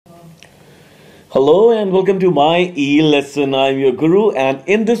Hello and welcome to my e-lesson. I'm your guru, and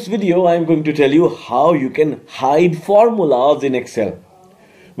in this video I'm going to tell you how you can hide formulas in Excel.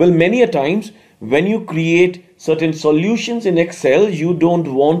 Well, many a times when you create certain solutions in Excel, you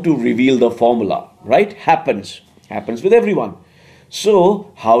don't want to reveal the formula, right? Happens with everyone.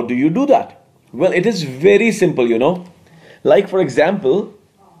 So how do you do that? Well, it is very simple. Like for example,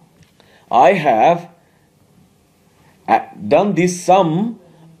 I have done the sum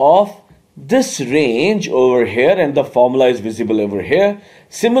of this range over here and the formula is visible over here.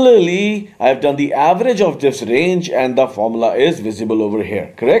 Similarly, I have done the average of this range and the formula is visible over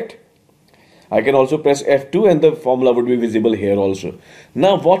here, correct? I can also press F2 and the formula would be visible here also.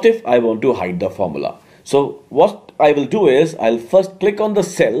 Now, what if I want to hide the formula? So what I will do is I'll first click on the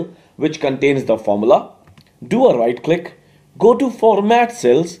cell which contains the formula, do a right click, go to Format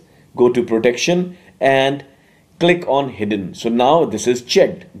Cells, go to Protection and click on Hidden. So now this is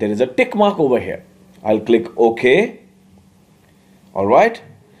checked. There is a tick mark over here. I'll click OK. Alright.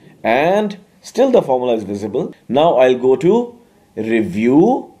 And still the formula is visible. Now I'll go to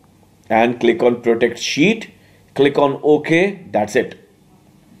Review and click on Protect Sheet. Click on OK. That's it.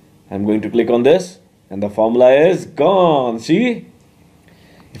 I'm going to click on this and the formula is gone. See?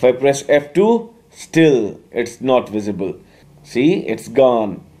 If I press F2, still it's not visible. See? It's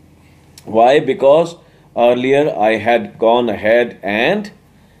gone. Why? Because earlier I had gone ahead and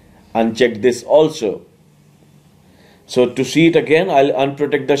unchecked this also. So to see it again, I'll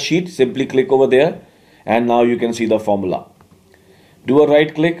unprotect the sheet. Simply click over there and now you can see the formula. Do a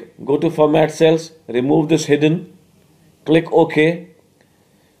right click, go to Format Cells, remove this hidden, click OK,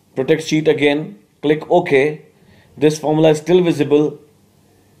 protect sheet again, click OK. This formula is still visible.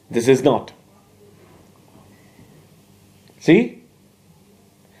 This is not. See?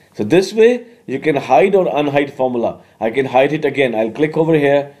 So this way you can hide or unhide formula. I can hide it again. I'll click over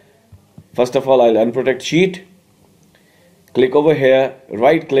here. First of all, I'll unprotect sheet. Click over here,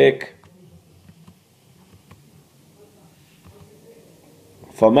 right click,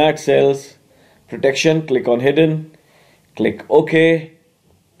 Format Cells, Protection, click on Hidden, click OK,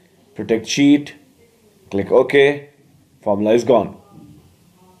 Protect Sheet, click OK, formula is gone.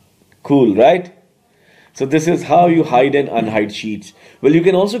 Cool, right? So this is how you hide and unhide sheets. Well, you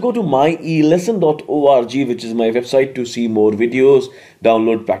can also go to myelesson.org, which is my website, to see more videos,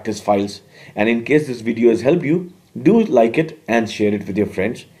 download practice files. And in case this video has helped you, do like it and share it with your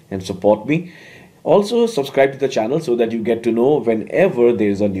friends and support me. Also subscribe to the channel so that you get to know whenever there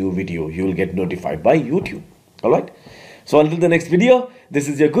is a new video. You will get notified by YouTube. Alright. So until the next video, this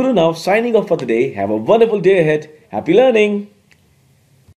is your guru now signing off for the day. Have a wonderful day ahead. Happy learning.